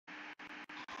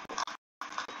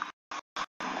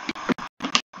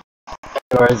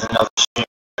Or is another stream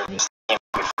service?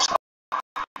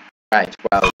 Right,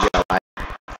 well, you know, I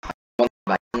want to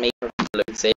invite me for people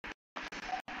who say,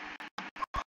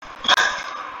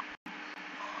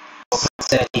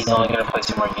 Said he's only gonna play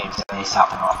 2 more games and then he's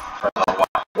stopping off for a little while.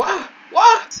 what?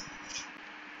 What?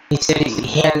 He said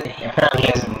apparently he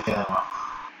hasn't been feeling well.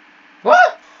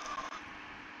 What?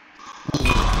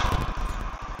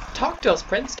 Talk to us,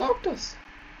 Prince, talk to us.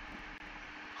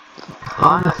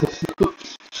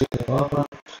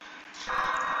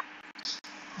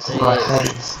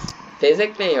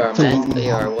 Physically or mentally,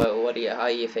 or what are you, how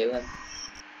are you feeling?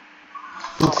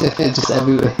 Just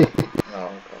everywhere. Oh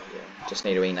god, yeah. Just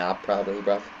need a wee nap probably,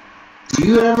 bruv. Do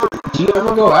you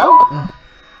ever go out?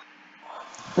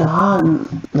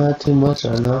 Not too much,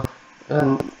 I know.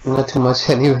 Not too much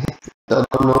anyway. I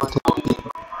don't know what to do.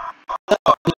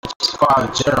 Just go out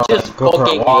in general. Just like, go for a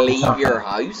fucking walk or leave something. your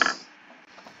house.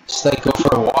 Just like go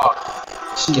for a walk.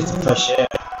 Just get some fresh air.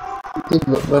 I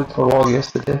went for a walk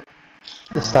yesterday.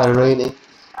 It started raining.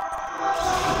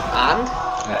 And?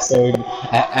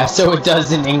 So it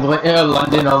does in England,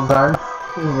 London, Ontario,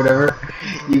 whatever,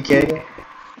 UK.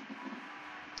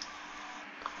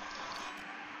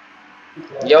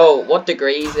 Yo, what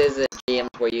degrees is it, James,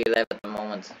 where you live at the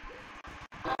moment?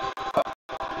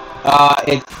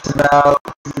 It's about,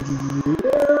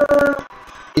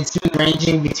 it's been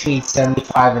ranging between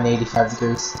 75 and 85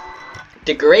 degrees.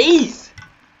 Degrees?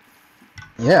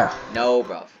 Yeah. No,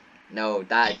 bruv. No,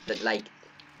 that like,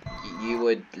 you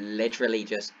would literally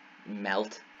just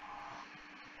melt.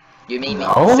 You mean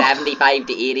No. 75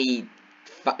 to 80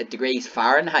 degrees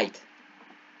Fahrenheit?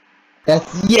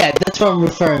 That's what I'm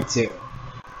referring to.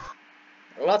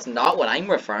 Well, that's not what I'm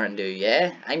referring to,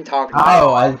 yeah? I'm talking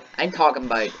about... I'm talking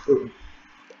about...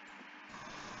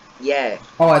 Yeah.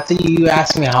 Oh, I think you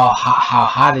asked me how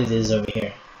hot it is over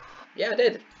here. Yeah, I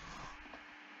did.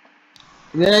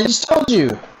 Then I just told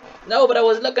you. No, but I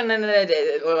was looking in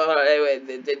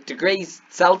the degrees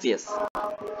Celsius.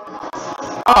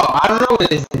 Oh, I don't know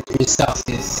what it is in degrees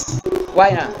Celsius. Why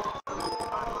not?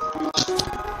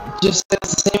 Just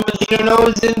that's the same as you don't know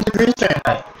what's in degrees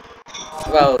Fahrenheit.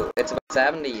 Well, it's about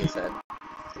 70, you said.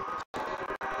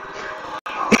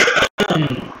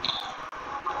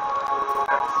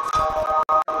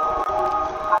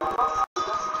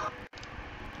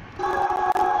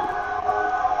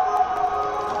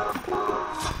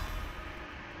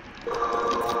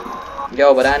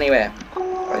 Yo, but anyway,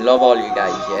 I love all you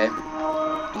guys, yeah?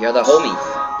 You're the homies,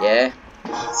 yeah?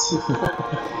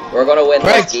 We're gonna win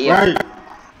this game. Right.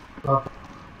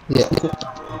 Yeah.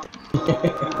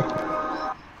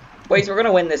 Boys, we're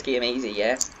gonna win this game easy,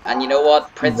 yeah? And you know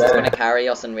what? Prince is gonna carry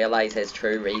us and realise his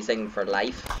true reason for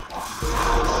life.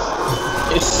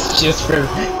 It's just for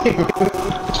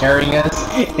carrying us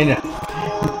in a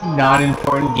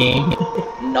non-important game.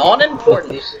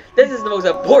 Non-important? This is the most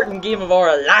important game of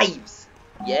our lives!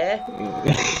 Yeah?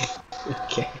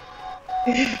 Okay.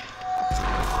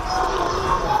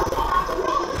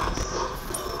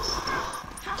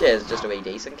 Cheers, just a wee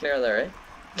decent clear there, eh?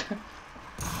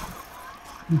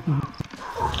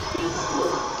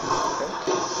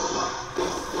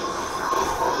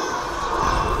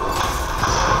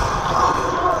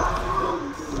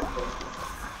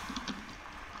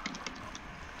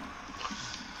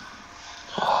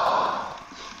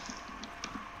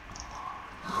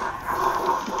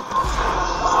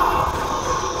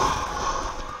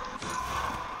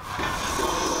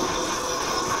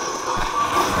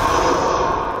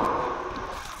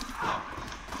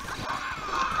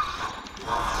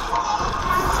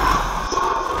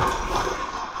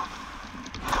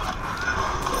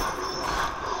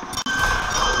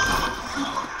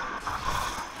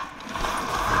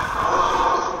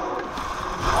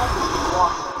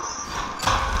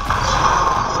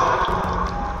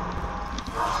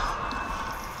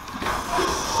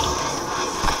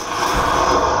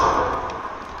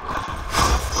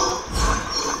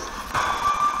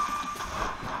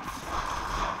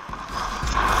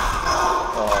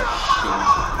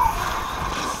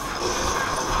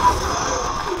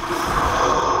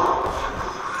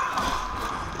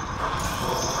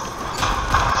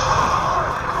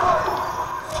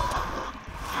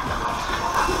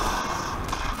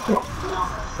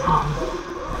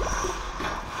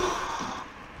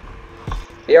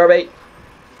 BRB.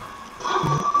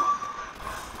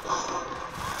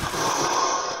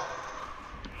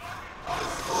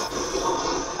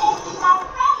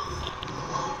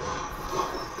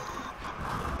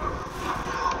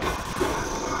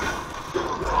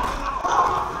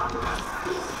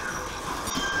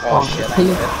 Oh shit, I hit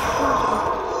it.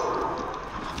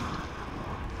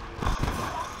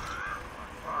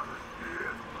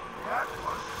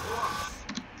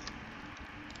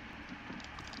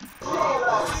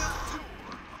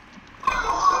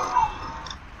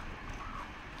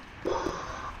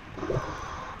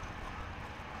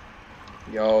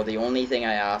 Yo, the only thing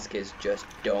I ask is just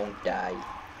don't die.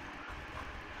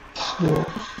 Yeah.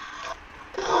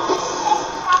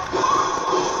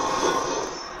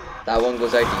 That one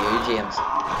goes out to you, James.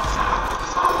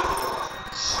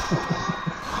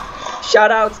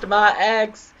 Shoutouts to my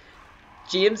ex!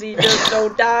 Jamesy, just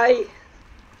don't die!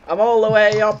 I'm all the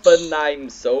way up and I'm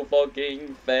so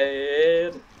fucking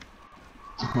fed.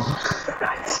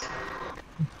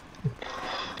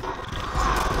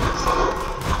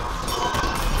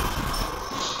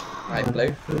 Right,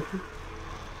 Blue.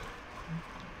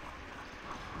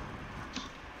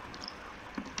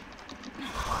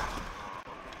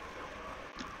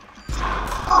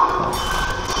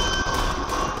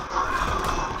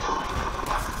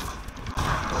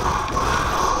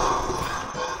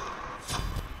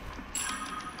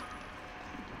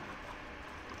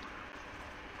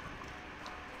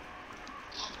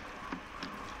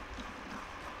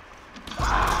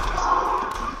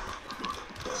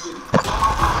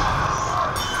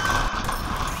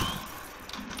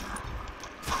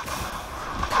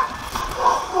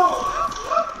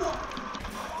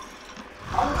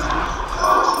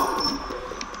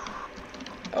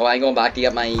 Oh, I'm going back to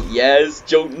get my yes,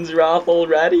 Jotun's Wrath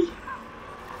already.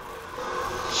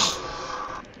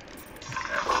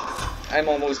 I'm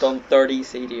almost on 30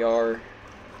 CDR.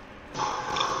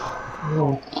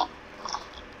 No.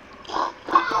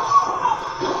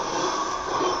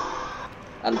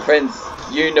 And Prince,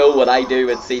 you know what I do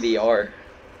with CDR.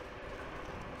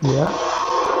 Yeah.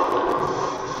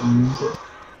 Use it.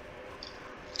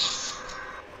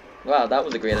 Wow, that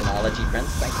was a great analogy, Prince.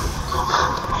 Thank you.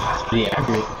 Yeah,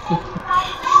 great.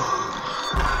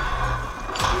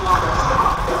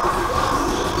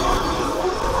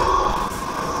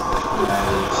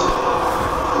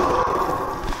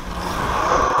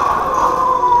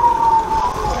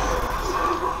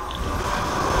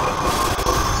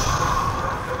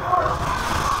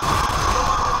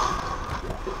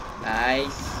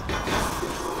 Nice.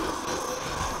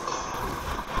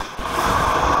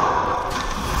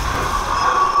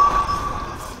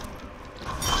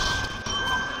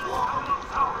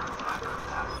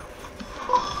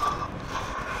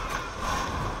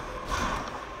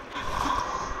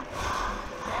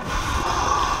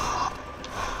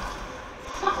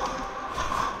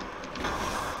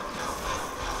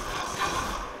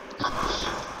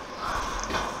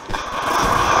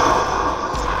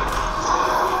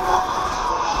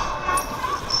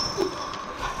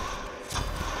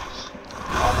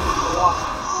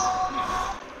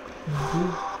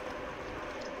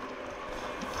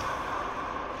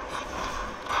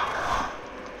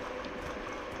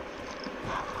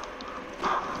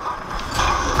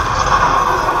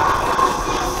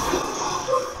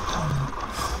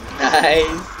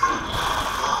 Nice.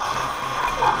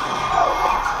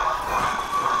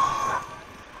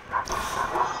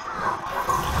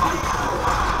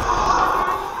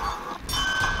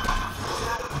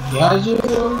 Yeah, you.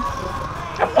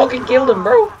 I fucking killed him,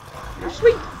 bro. You're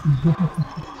sweet.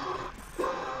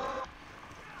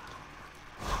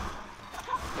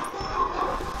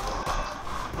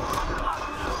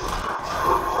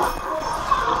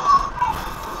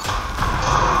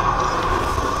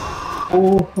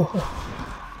 Oh.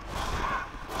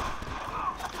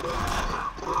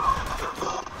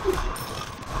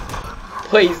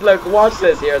 Please, look, watch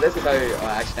this here. This is how. Oh,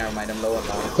 actually, never mind. I'm low on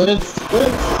that. Prince.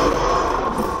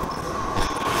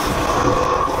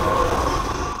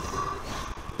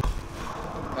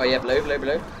 Oh, yeah, blue, blue,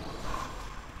 blue.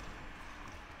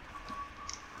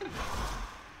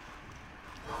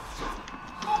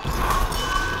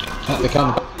 They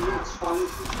come.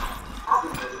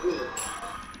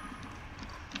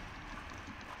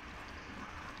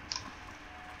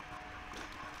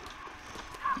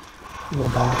 Go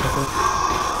back, I think.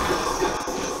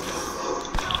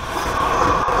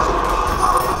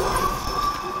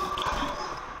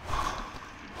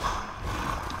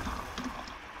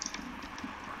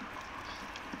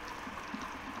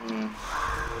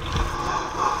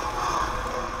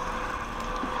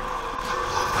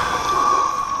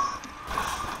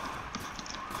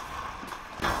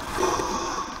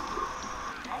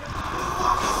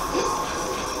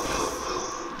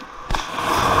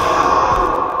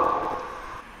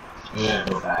 Yeah,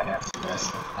 go back after this.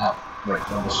 Oh,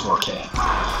 wait, almost 4K.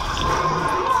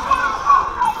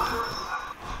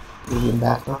 You get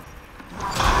back now?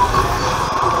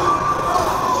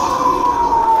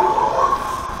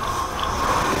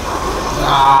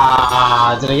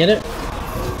 Ah, did I get it?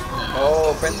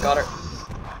 Oh, Prince got her.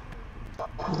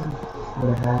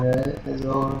 Would have had it as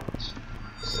well.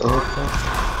 So okay.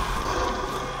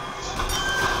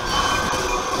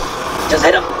 Just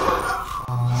hit him.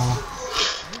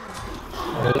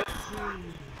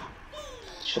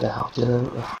 Should have helped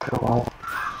you after a while.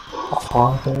 A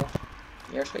pause there.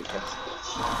 You're sweet, kids.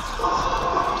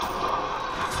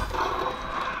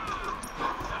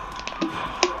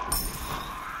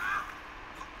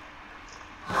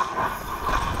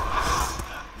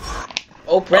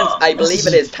 Oh, Prince, I believe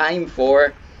it is time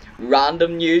for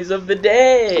random news of the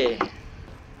day.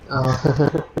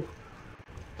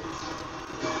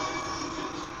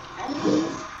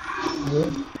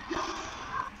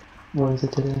 What is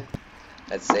it today?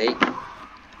 Let's see.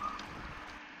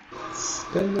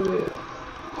 Spin the wheel.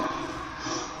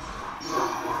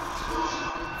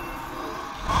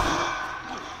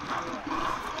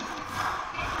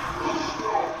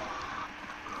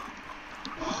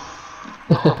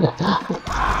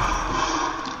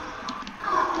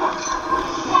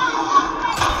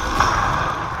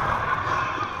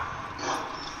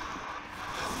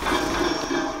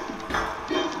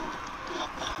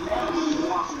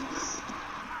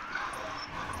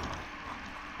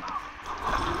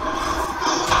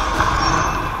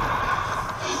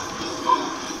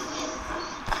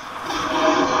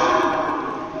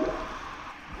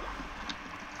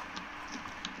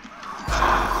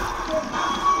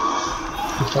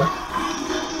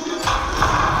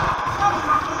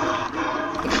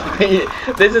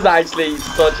 This is actually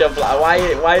such a why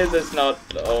is this not?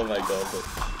 Oh my god.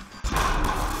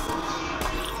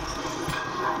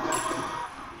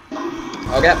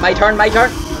 Okay, my turn,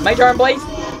 boys.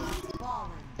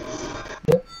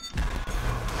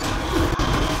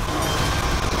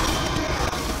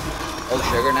 Oh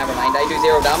sugar, never mind. I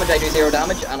do zero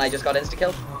damage, and I just got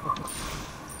insta-killed.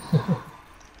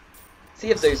 See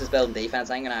if Zeus is building defense,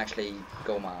 I'm gonna actually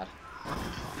go mad.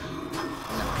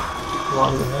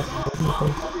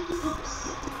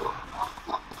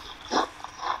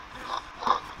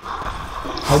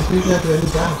 How do you get ready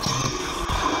down?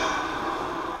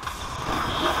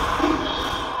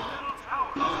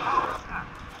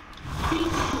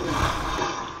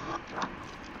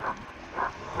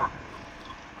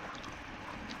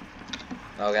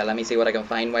 Okay, let me see what I can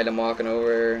find while I'm walking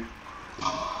over.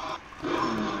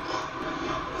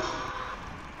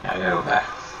 I gotta go back.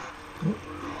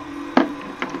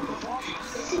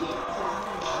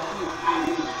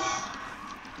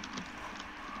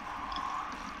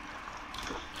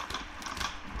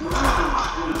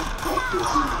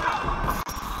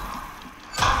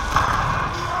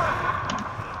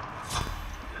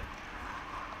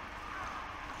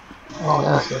 Oh,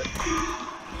 that's good.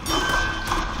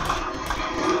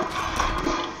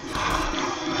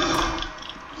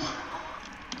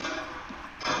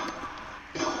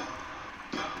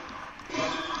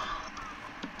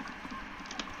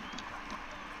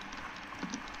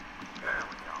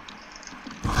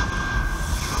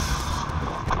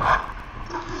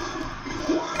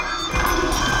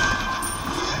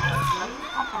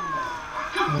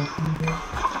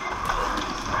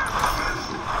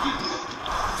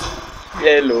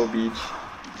 Yellow beach.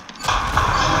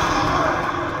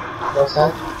 What's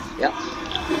that? Yeah.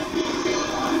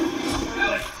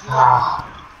 Ah.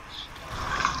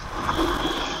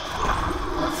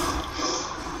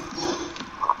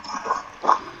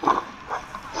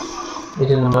 It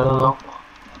in the middle now.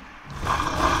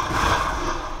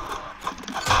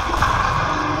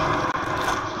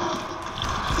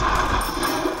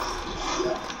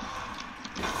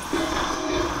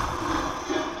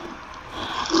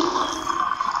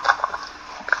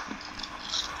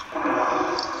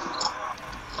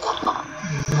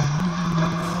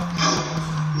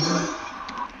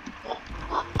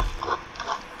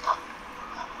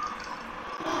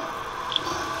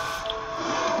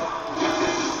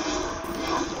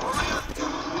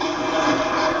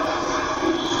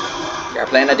 You're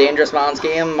playing a dangerous man's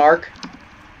game, Mark.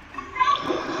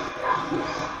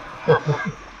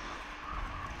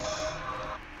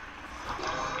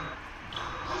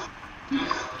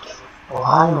 Oh,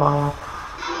 hi, Mark.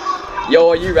 Yo,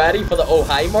 are you ready for the oh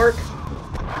hi, Mark?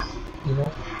 Yeah.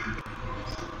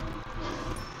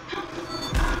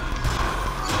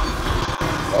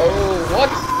 Oh, what?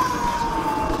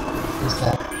 What's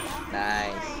that?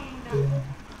 Nice. Yeah.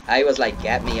 I was like,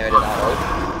 get me out of that hole.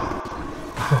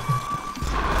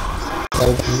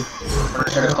 Thank you.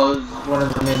 We're gonna close one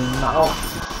of them in. Oh,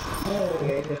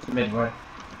 okay, that's the mid one.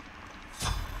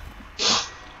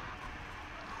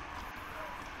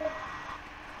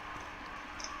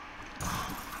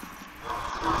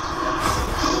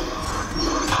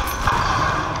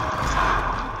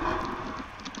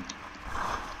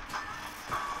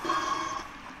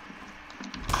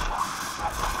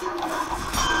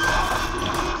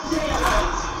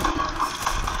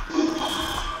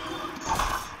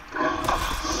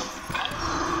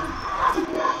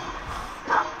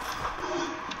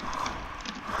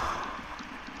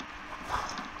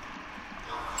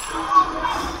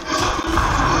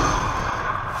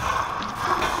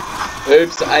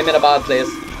 Oops, I'm in a bad place.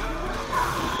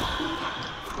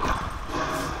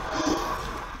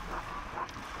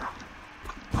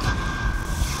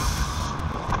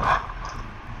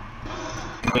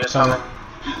 Here's something.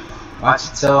 Watch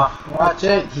it, Scylla. Watch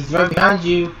it. He's right behind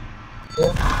you.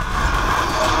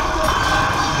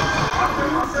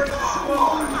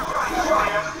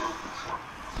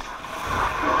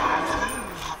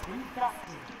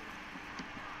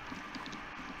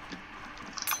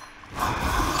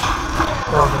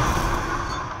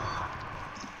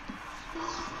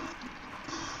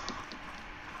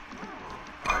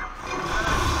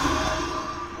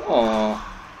 Aww.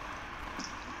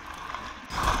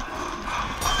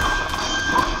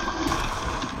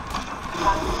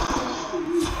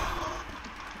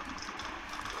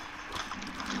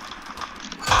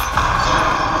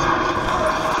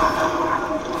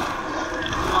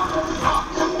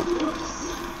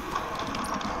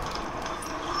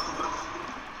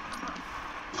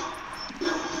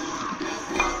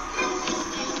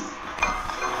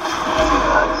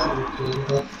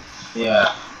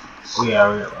 Yeah.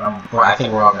 I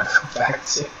think we're all gonna go back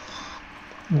to.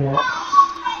 Yeah.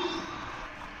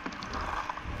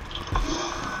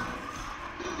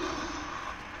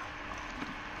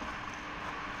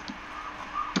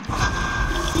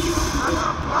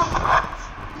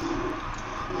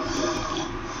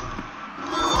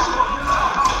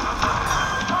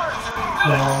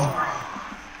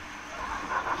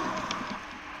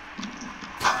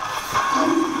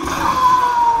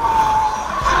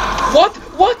 What?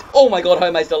 What? Oh my god, how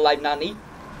am I still alive, Nanny?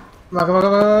 Come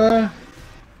on.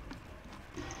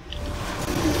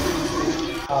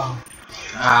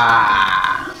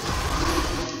 Ah.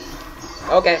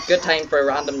 Okay, good time for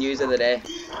random news of the day.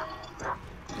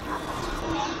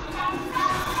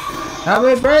 Help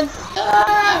me, Prince!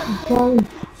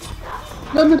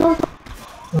 Let me go.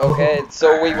 Okay,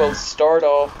 so we will start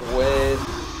off with...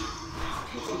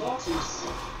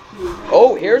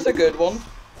 Oh, here's a good one.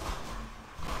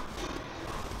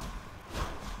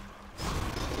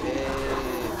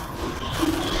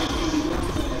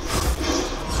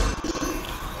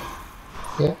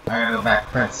 Yeah. I gotta go back,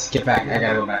 Prince. Get back. I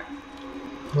gotta go back.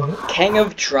 King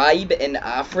of tribe in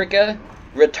Africa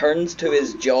returns to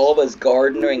his job as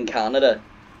gardener in Canada.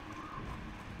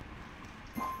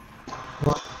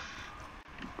 What?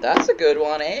 That's a good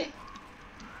one, eh?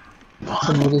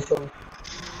 Somebody saw.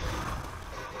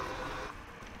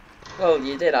 Oh, Well,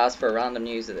 you did ask for random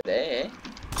news of the day, eh?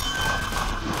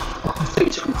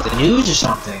 The news or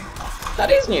something?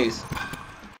 That is news.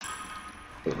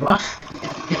 What?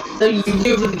 So you can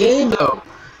do it for the game, though.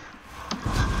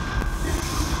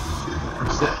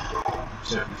 I'm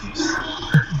so confused.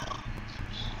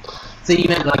 So you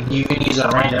meant like you can use a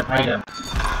random item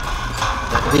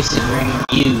that at least is bringing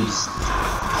news.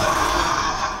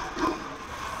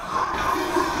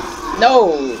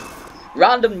 No!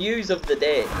 Random news of the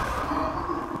day.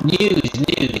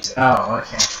 News. Oh,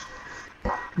 okay.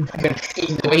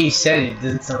 The way you said it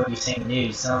doesn't sound like you're saying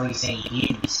news. It sounds like you're saying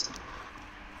news.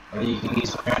 Or you can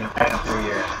use a random item for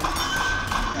your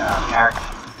character.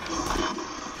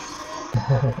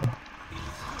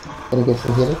 Can I get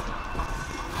some healing?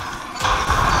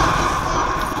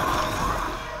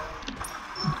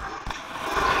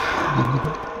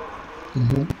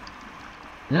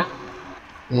 Yeah.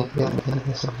 Yeah, can I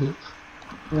get some heal?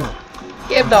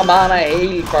 Give the man a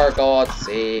heal, for God's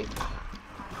sake.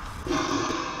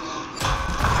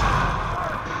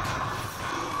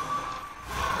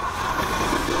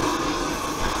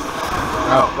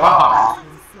 Oh, wow.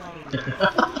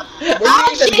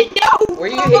 Were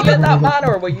you healing that man,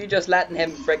 or were you just letting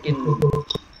him frickin'...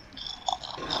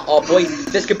 Oh boy,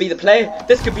 this could be the play!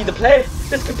 This could be the play!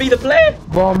 This could be the play!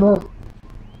 Bomber!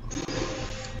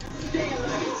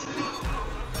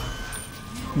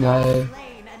 No.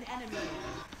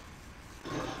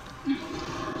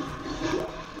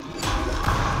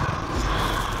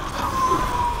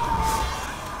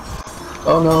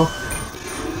 Oh no.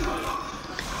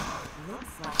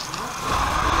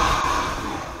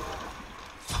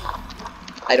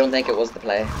 I don't think it was the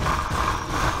play.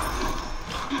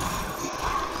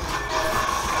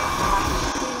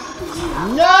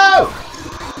 No!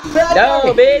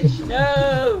 No, bitch!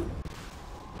 No!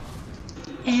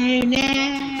 Oh no!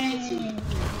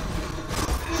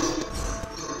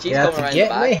 She's You have coming to around the get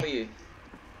back me. for you.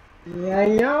 I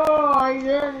know, I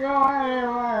can't go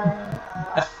anywhere.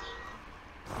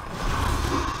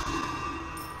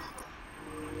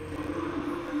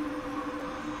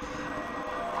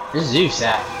 Where's Zeus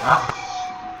at? Huh?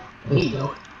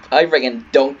 I friggin'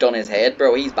 dunked on his head,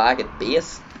 bro. He's back at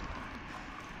base.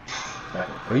 Back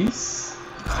at base?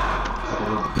 Like a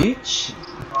little bitch.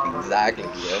 Exactly,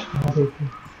 yo.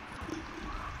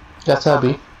 That's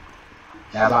Abby.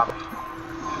 Yeah, bop.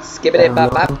 Skibbity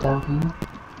bop bop.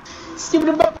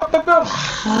 Skibbity bop bop bop bop.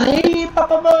 Hey, bop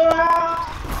bop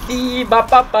bop. Dee bop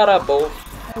bop ba da bo.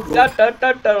 Da da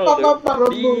da da do.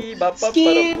 Dee bop bop ba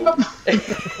da bo.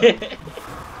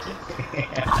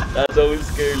 That's old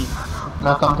school.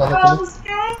 Now come to the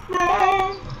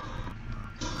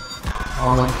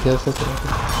oh man, kills it.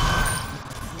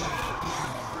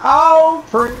 Oh,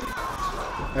 free.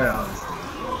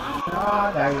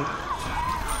 Oh, there.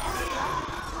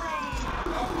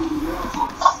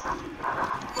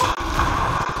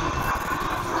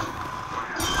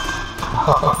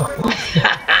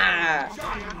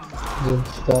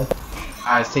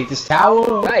 Let's take this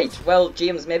towel. Right, well,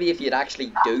 James, maybe if you'd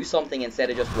actually do something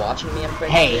instead of just watching me and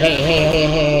Prince.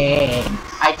 Hey.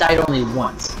 I died only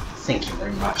once. Thank you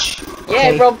very much.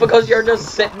 Yeah, Okay. bro, because you're just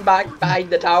sitting back behind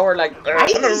the tower like. I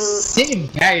ain't sitting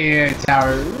back here in the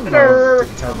tower. Hello.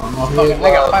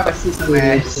 I got 5 assists on my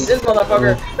ass. This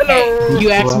motherfucker. Hello. Hey,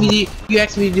 you asked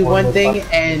me to do one thing,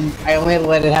 and I only had to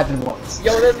let it happen once.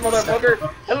 Yo, this motherfucker.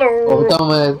 Hello. Ahorita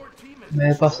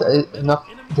me pasa, no,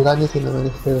 durante si no me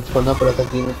dice forma por acá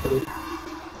aquí, pero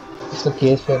esto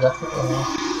aquí es la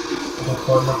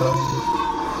forma para mí.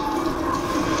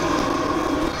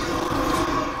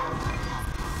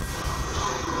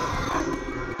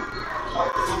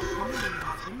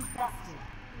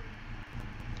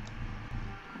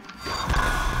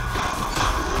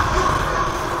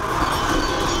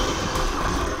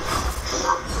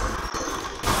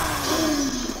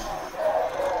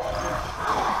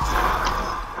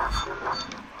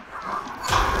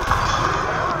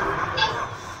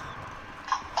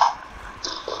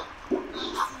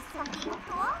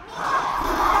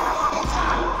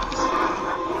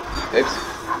 Oops.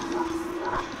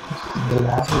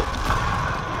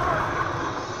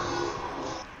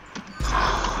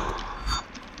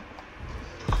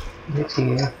 Gucci.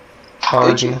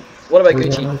 Gucci. What about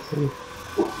Gucci?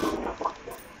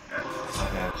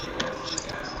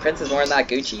 Prince is wearing that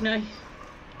Gucci now.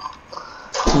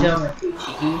 No,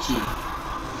 Gucci.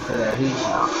 For that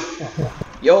Gucci.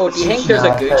 Yo, do you think there's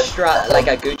a Gucci strap, like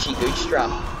a Gucci Gooch strap?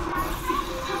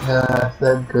 Is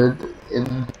that good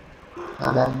in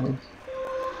a language?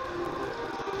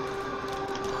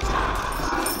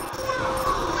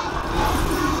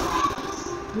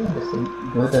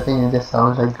 Good, I think it just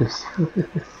sounds like Gucci.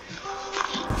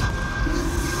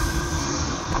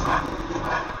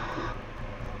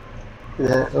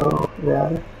 Oh,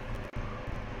 yeah.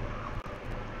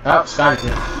 Oh, Scotty's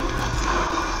here.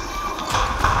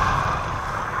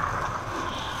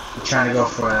 I'm trying to go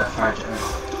for a fire jet.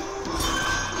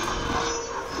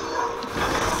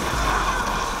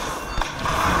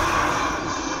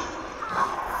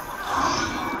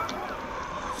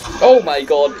 Oh my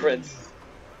god, Prince.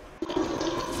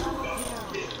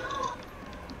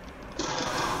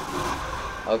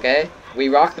 Okay, we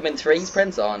rock them in threes,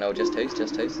 Prince? Oh no, just twos,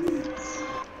 just twos.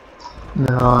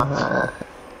 No, I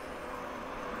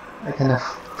kind of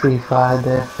pre-fired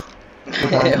there.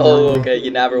 Oh, okay,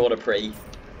 you never want to pre.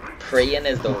 Preying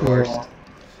is the worst.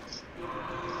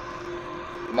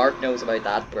 Mark knows about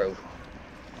that, bro.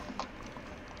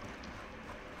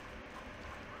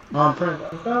 Oh, I'm Prince.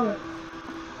 I'm coming.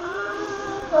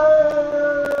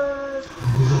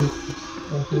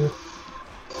 Thank you.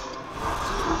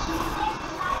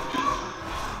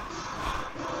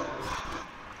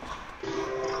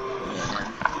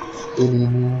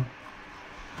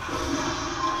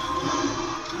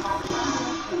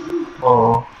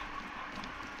 Oh.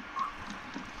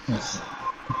 Yes.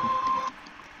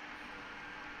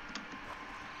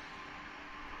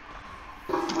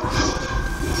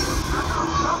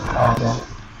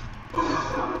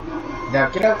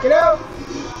 Get out, get out!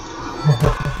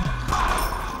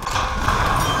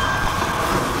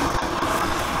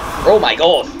 Oh my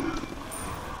god!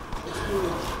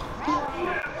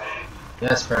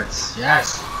 Yes, Prince,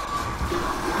 yes!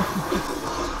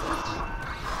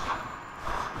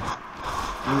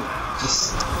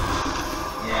 Just...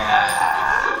 yeah...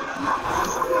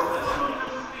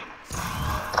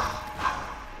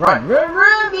 Run, run,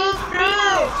 run, bitch,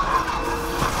 run!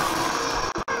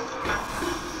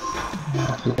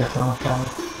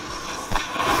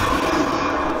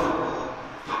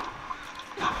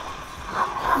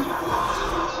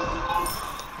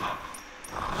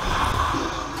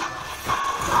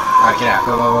 Alright, get out,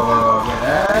 go, get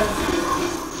out!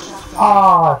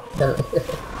 Oh,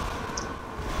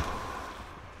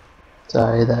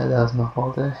 sorry, that was my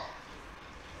fault there.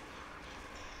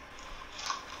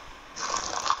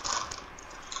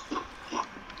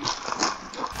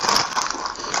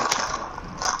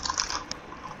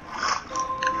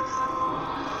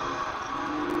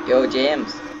 Yo,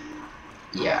 James.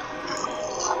 Yeah.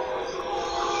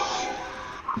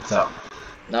 What's up?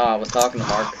 No, I was talking to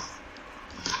Mark.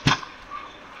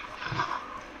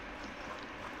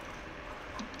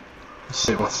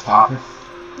 Shit, what's poppin'?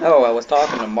 No, I was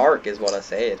talking to Mark is what I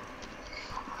said.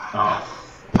 Oh.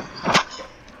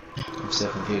 I'm so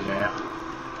confused right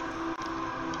now.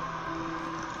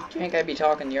 Do you think I'd be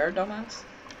talking to your dumbass?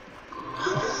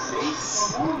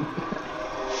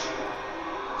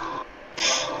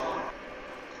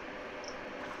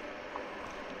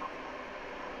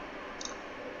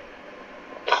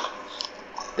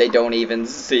 They don't even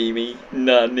see me,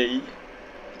 Nani.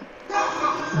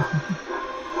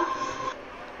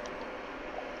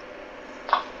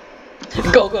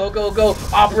 Go, go, go, go!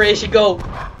 Operation Go!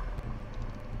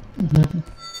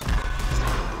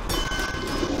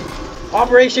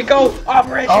 Operation Go!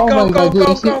 Operation Oh Go, my go, God, go,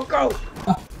 you see- go, go!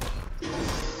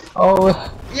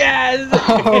 Oh, Yes!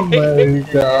 oh my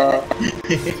god.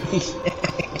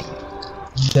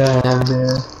 Damn,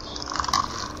 man.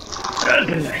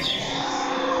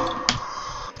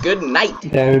 Good night!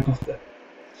 They were just dead.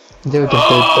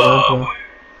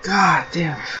 God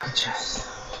damn, fucking chest.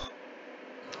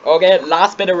 Okay,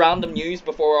 last bit of random news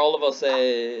before all of us,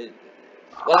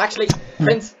 well actually,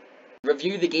 Prince,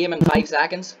 review the game in 5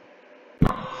 seconds.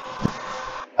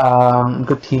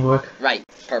 Good teamwork. Right,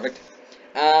 perfect.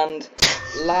 And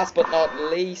last but not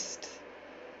least,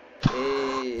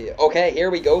 okay, here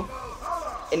we go.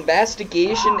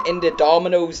 Investigation into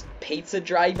Domino's pizza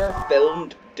driver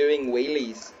filmed doing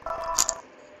wheelies.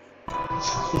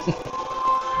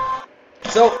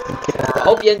 So, I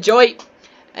hope you enjoy.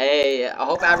 I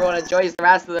hope everyone enjoys the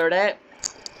rest of their day.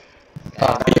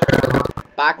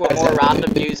 Back with more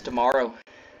random news tomorrow.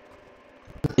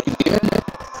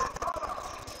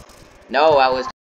 No, I was